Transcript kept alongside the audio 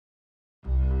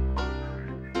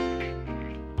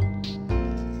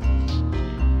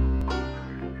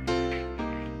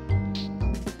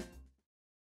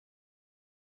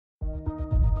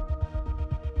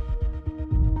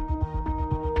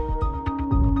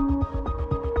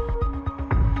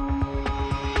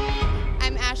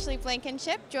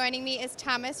Blankenship. Joining me is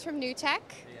Thomas from Newtec.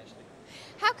 Hey, Ashley.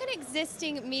 How can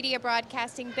existing media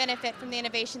broadcasting benefit from the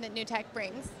innovation that Newtec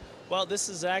brings? Well, this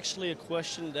is actually a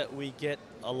question that we get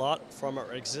a lot from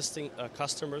our existing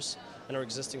customers and our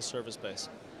existing service base.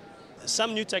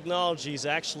 Some new technologies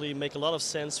actually make a lot of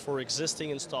sense for existing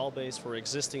install base, for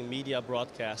existing media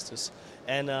broadcasters.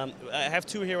 And I have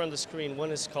two here on the screen.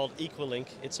 One is called Equalink.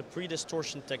 It's a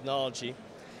pre-distortion technology.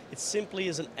 It simply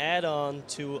is an add-on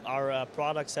to our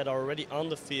products that are already on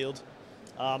the field.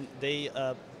 They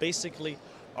basically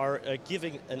are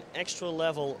giving an extra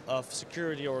level of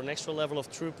security or an extra level of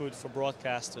throughput for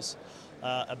broadcasters,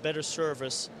 a better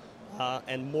service,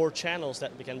 and more channels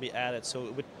that can be added.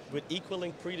 So with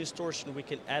Equalink pre-distortion, we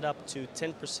can add up to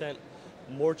 10%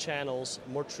 more channels,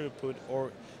 more throughput,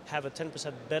 or have a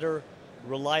 10% better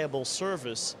reliable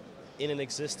service in an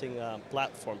existing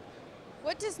platform.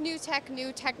 What does Newtec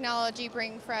new technology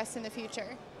bring for us in the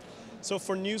future? So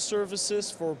for new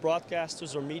services, for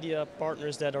broadcasters or media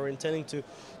partners that are intending to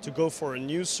go for a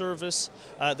new service,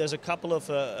 there's a couple of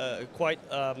quite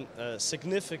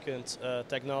significant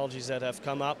technologies that have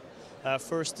come up.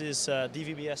 First is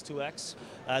DVB-S2X.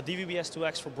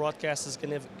 DVB-S2X for broadcasters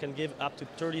can give up to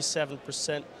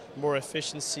 37% more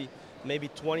efficiency, maybe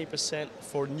 20%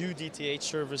 for new DTH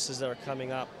services that are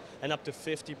coming up, and up to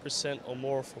 50% or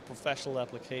more for professional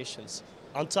applications.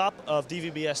 On top of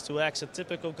DVB-S2X, a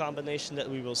typical combination that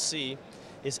we will see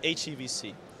is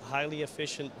HEVC, highly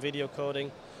efficient video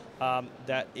coding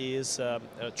that is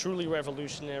truly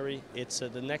revolutionary. It's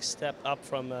the next step up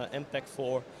from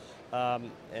MPEG-4.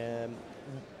 And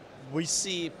we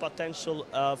see potential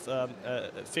of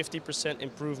 50%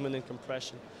 improvement in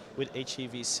compression with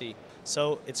HEVC.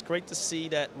 So it's great to see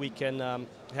that we can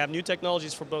have new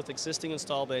technologies for both existing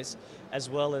install base as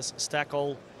well as stack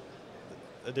all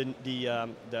the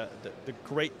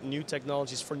great new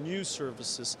technologies for new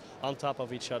services on top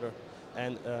of each other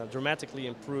and dramatically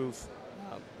improve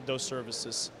those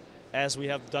services as we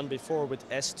have done before with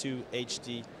S2,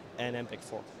 HD, and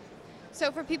MPEG-4. So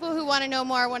for people who want to know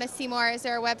more, want to see more, is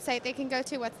there a website they can go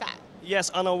to? What's that? Yes,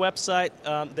 on our website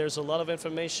there's a lot of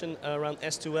information around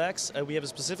S2X. We have a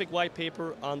specific white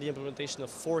paper on the implementation of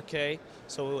 4K.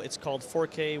 So it's called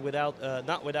 4K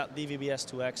not without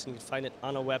DVB-S2X, and you can find it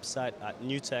on our website at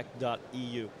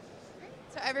newtec.eu.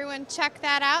 So everyone check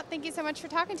that out. Thank you so much for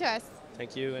talking to us.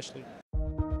 Thank you, Ashley.